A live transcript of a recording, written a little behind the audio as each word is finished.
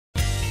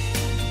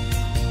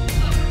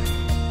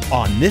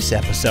on this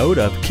episode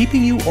of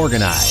Keeping You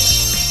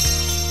Organized.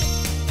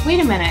 Wait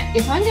a minute,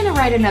 if I'm going to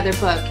write another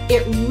book,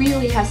 it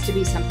really has to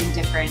be something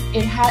different.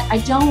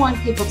 I don't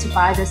want people to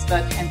buy this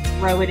book and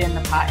throw it in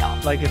the pile.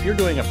 Like if you're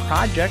doing a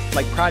project,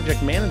 like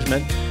project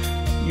management,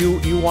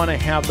 you want to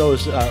have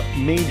those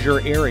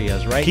major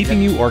areas, right?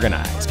 Keeping You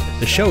Organized,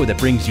 the show that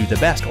brings you the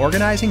best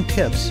organizing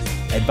tips,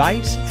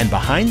 advice, and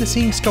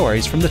behind-the-scenes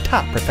stories from the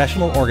top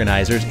professional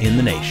organizers in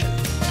the nation.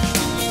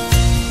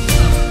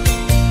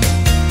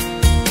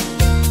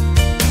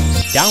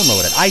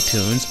 Download at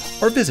iTunes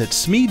or visit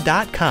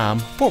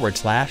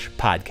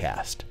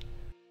smead.com/podcast.